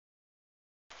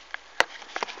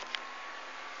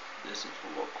listen for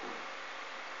walk away.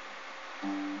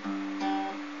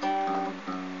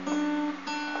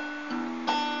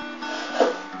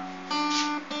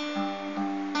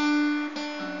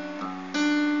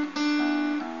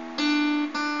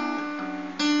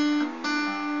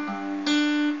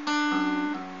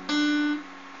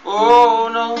 Oh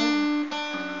no,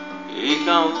 here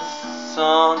comes the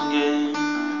sun again.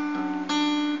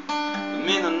 I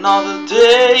mean another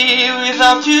day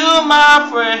without you, my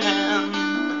friend.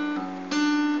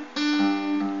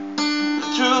 The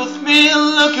truth, me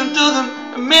looking to the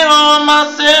mirror of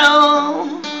myself,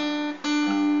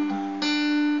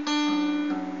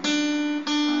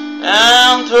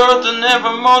 and hurt and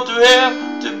never more to have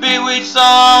to be with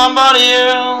somebody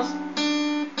else.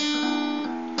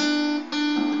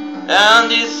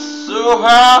 And it's so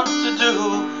hard to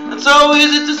do and so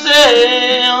easy to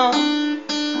say.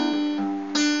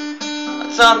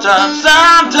 And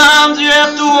sometimes you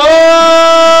have to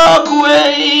walk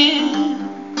away.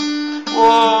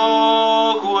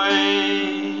 Walk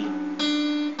away.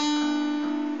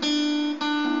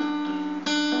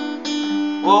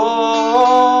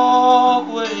 Walk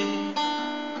away.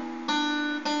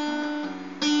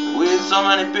 With so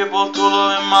many people to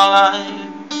love in my life,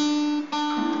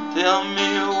 tell me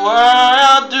why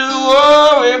I do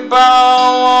worry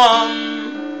about one,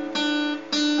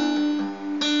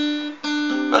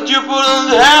 but you put on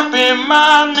the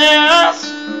happiness.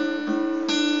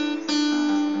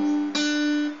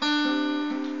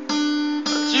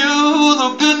 But you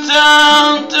look good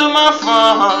down to my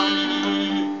fun,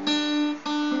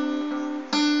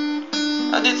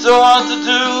 and it's so hard to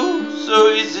do, so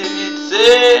easy to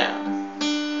say.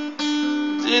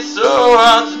 It's so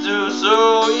hard to do,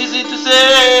 so easy to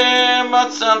say,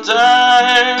 but sometimes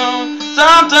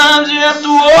you have to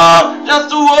walk, just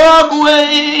to walk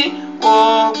away,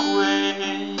 walk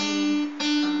away,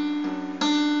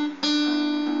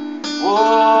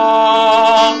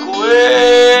 walk away.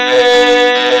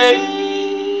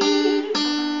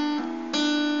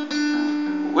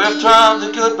 We've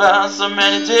traveled goodbye so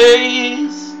many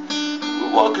days,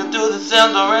 we're walking to the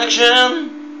same direction,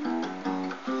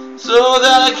 so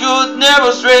that I could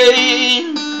never stray.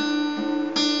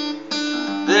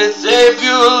 They say if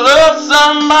you love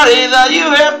somebody that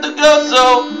you have to go,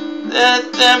 so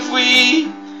let them free.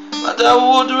 But I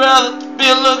would rather be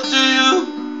looked to you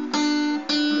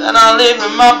than I live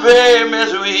in my pain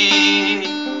misery.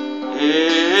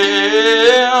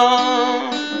 Yeah.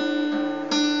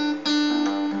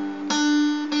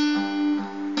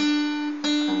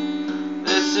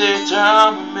 They say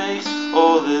time makes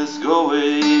all this go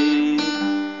away,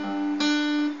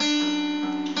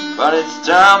 but it's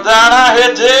time that I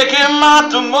had taken my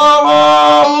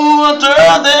tomorrow and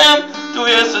turned them to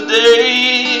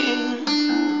yesterday.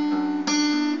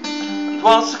 And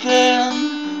once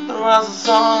again the rising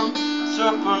sun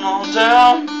serpent on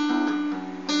down,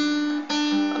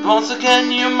 and once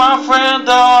again you, my friend,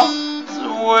 are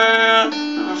somewhere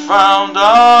to be found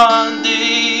on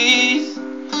these.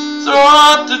 So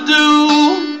hard to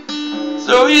do,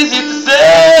 so easy to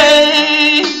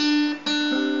say.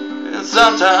 And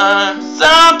sometimes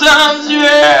you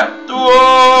have to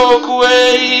walk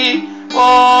away,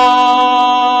 walk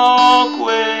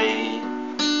away,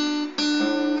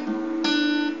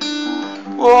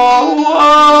 walk away,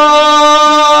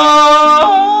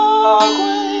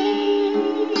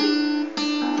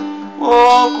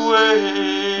 walk away.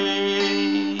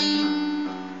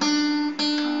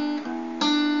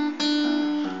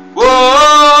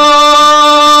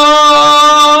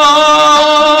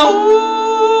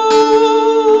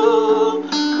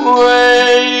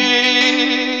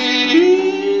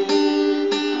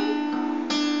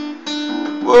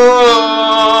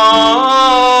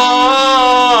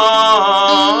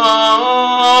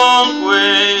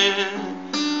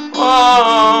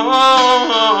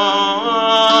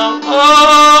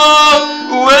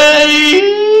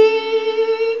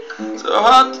 So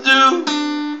hard to do,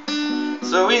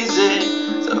 so easy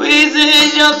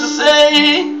just to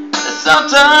say. And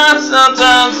sometimes I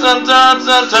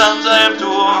have to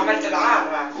walk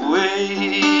away.